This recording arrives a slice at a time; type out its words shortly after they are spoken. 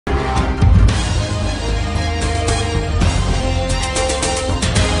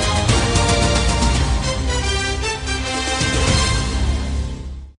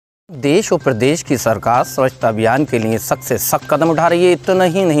देश और प्रदेश की सरकार स्वच्छता अभियान के लिए सख्त से सख्त कदम उठा रही है। इतना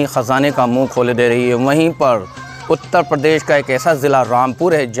ही नहीं, खजाने का मुंह खोले दे रही है। वहीं पर उत्तर प्रदेश का एक ऐसा ज़िला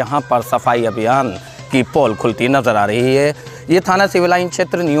रामपुर है जहां पर सफाई अभियान की पोल खुलती नज़र आ रही है। ये थाना सिविल लाइन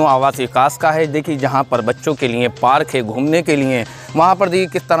क्षेत्र न्यू आवास विकास का है। देखिए, जहां पर बच्चों के लिए पार्क है घूमने के लिए, वहां पर देखिए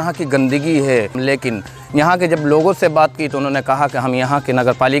किस तरह की गंदगी है। लेकिन यहाँ के जब लोगों से बात की तो उन्होंने कहा कि हम यहाँ के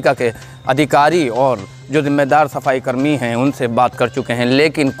नगर पालिका के अधिकारी और जो जिम्मेदार सफाई कर्मी हैं उनसे बात कर चुके हैं,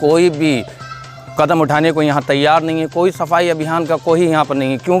 लेकिन कोई भी कदम उठाने को यहाँ तैयार नहीं है। कोई सफाई अभियान का कोई यहाँ पर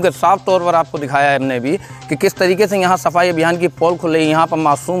नहीं है, क्योंकि साफ तौर पर आपको दिखाया है हमने भी कि किस तरीके से यहाँ सफाई अभियान की पोल खुल रही है। यहाँ पर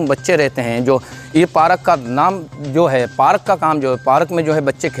मासूम बच्चे रहते हैं। जो ये पार्क का नाम जो है, पार्क का काम जो है, पार्क में जो है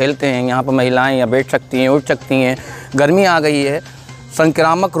बच्चे खेलते हैं। यहाँ पर महिलाएँ या बैठ सकती हैं, उठ सकती हैं। गर्मी आ गई है,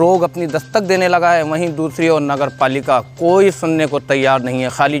 संक्रामक रोग अपनी दस्तक देने लगा है। वहीं दूसरी ओर नगर पालिका कोई सुनने को तैयार नहीं है,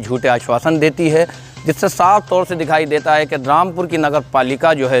 खाली झूठे आश्वासन देती है, जिससे साफ तौर से दिखाई देता है कि रामपुर की नगर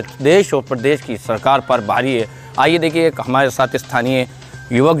पालिका जो है देश और प्रदेश की सरकार पर भारी है। आइए देखिए, एक हमारे साथ स्थानीय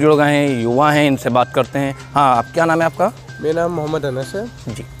युवक जुड़ गए हैं, युवा हैं, इनसे बात करते हैं। हाँ, आप क्या नाम है आपका? मेरा नाम मोहम्मद अनस है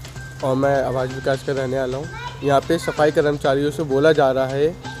जी, और मैं आवाज़ विकास का रहने वाला हूँ। यहाँ पे सफाई कर्मचारियों से बोला जा रहा है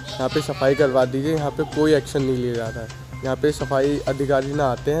यहाँ पे सफाई करवा दीजिए, यहाँ पे कोई एक्शन नहीं लिया जा रहा है। यहाँ पे सफाई अधिकारी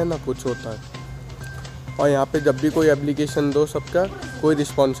ना आते हैं ना कुछ होता है, और यहाँ पे जब भी कोई एप्लीकेशन दो सबका कोई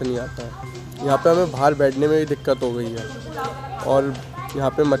रिस्पॉन्स नहीं आता है। यहाँ पे हमें बाहर बैठने में भी दिक्कत हो गई है, और यहाँ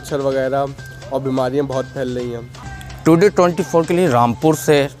पे मच्छर वगैरह और बीमारियाँ बहुत फैल रही हैं। टुडे 24 के लिए रामपुर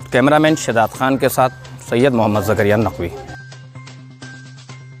से कैमरामैन शदात खान के साथ सैयद मोहम्मद ज़करिया नकवी।